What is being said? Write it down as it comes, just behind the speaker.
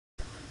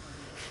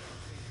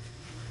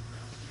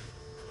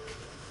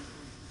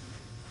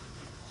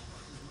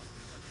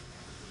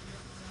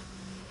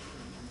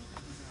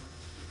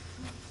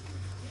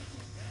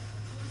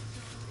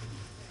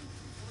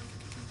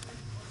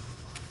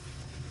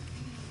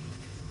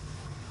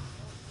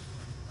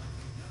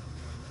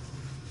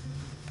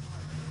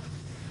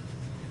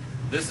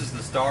This is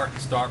the start and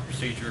stop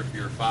procedure for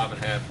your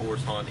 5.5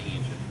 horse Honda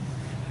engine.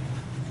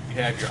 You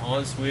have your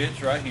on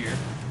switch right here.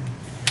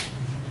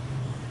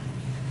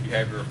 You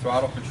have your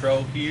throttle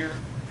control here.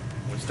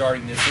 When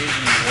starting this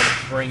engine, you want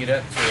to bring it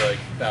up to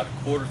about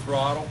a quarter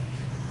throttle.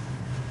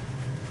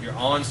 Your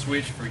on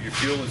switch for your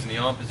fuel is in the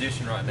on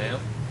position right now.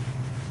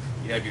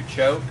 You have your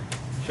choke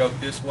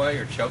this way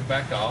or choke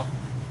back off.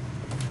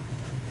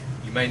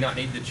 You may not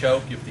need the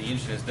choke if the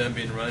engine has been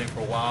running for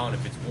a while and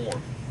if it's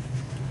warm.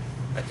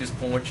 At this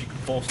point, you can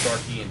full start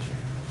the engine.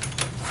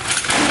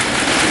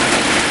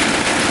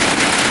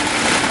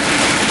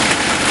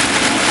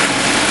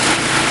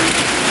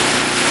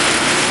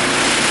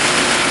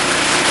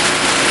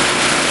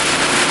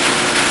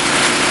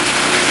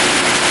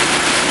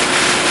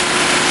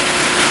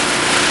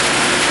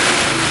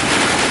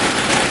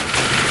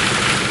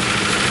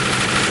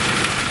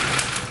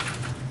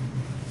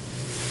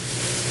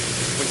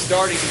 When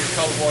starting your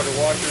cold water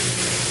washer,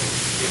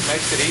 it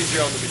makes it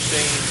easier on the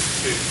machine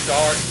to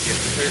start if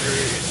the trigger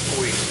is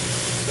squeezed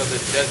so that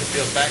it doesn't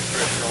feel back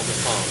pressure on the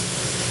pump.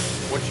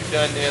 Once you've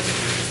done this,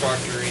 you can start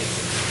your engine.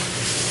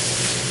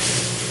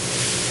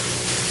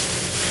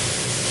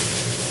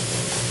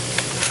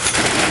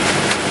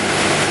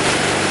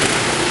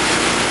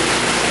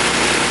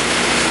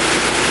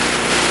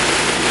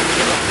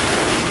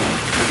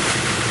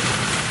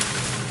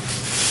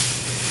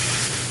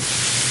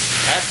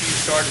 After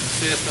you've started the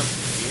system,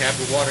 you have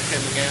the water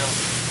coming out.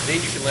 Then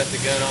you can let the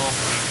gun off,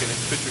 you can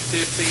put your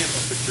tips in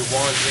or put your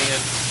wands in,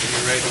 and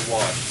you're ready to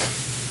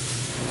wash.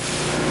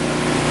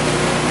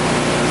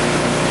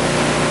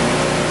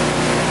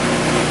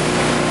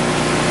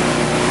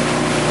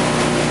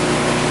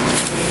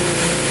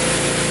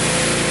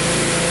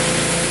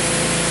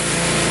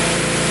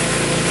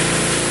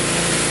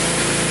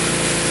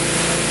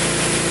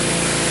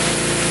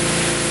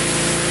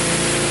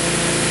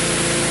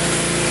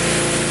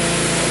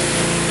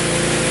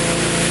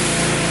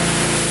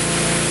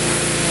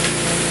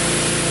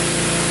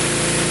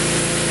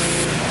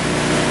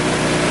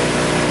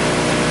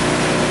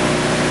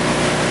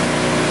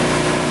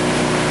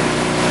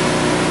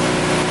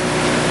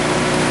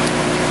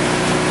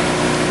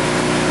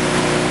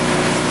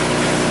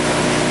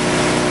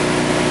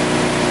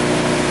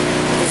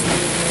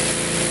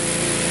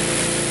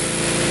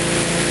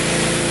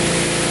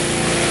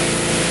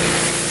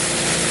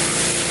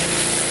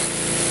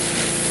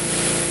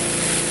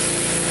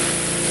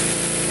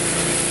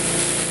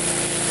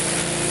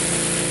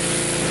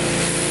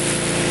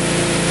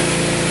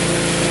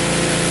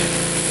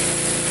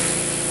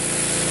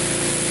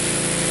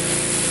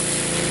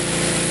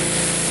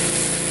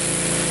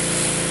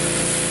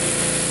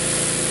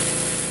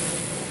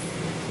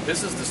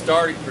 This is the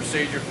starting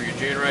procedure for your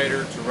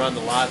generator to run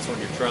the lights on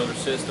your trailer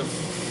system.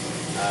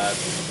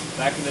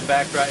 Back in the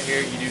back right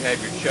here, you do have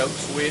your choke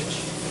switch.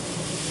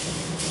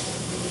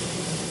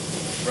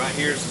 Right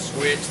here is the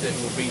switch that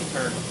will be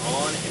turned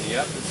on in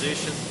the up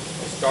position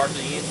to start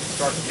the engine,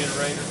 start the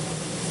generator.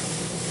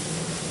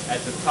 At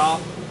the top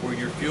where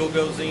your fuel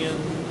goes in,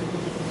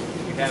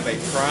 you have a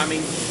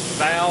priming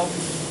valve.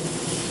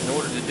 In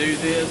order to do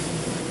this,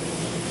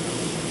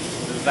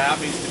 the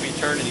valve needs to be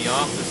turned in the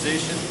off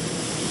position.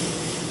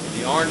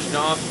 The orange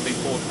knob can be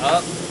pulled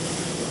up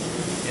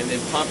and then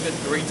pump it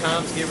 3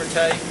 times, give or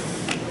take.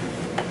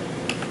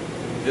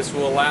 This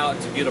will allow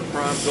it to get a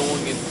prime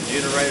going into the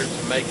generator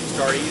to make it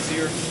start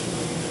easier.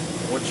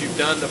 Once you've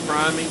done the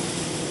priming,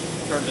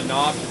 turn the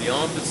knob to the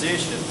on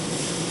position.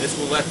 This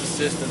will let the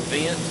system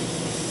vent.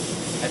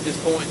 At this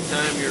point in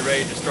time, you're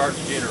ready to start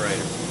the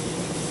generator.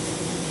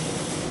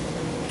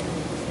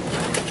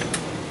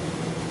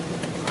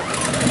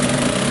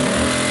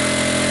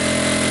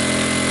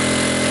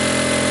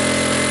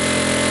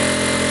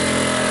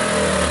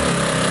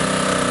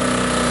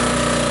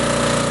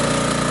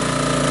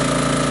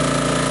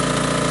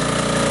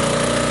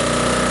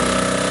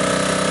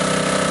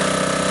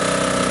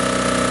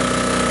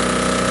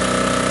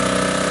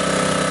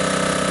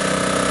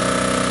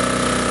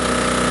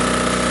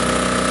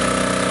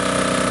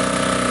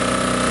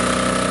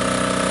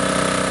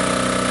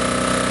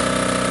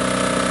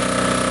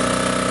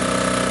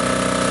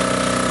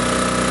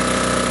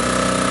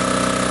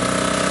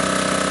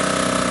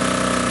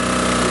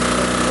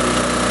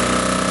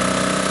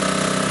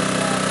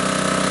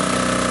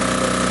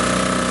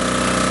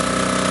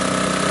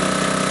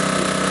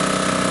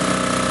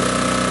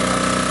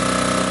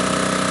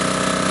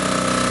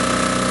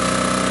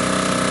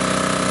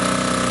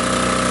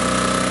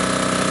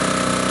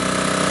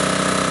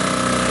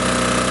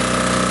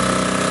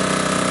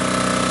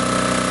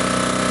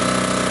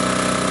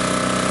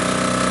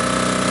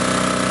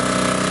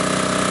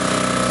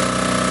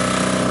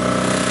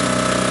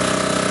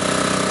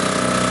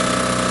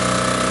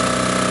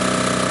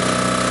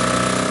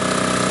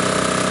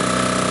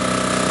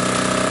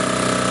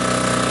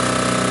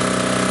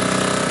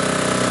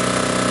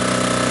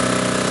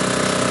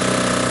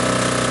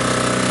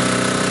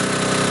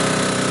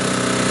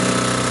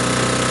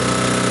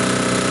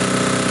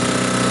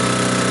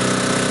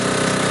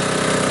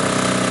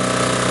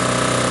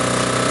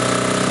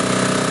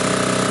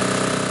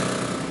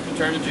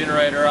 turn the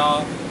generator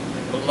off.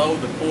 Below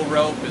the pull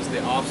rope is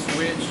the off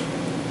switch,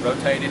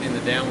 rotated in the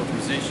downward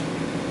position.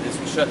 This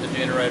will shut the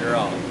generator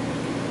off.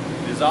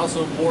 It is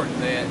also important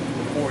that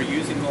before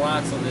using the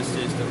lights on this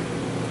system,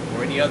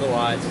 or any other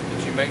lights,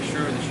 that you make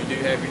sure that you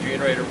do have your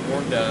generator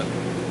warmed up,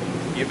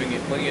 giving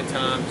it plenty of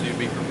time to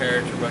be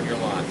prepared to run your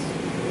lights.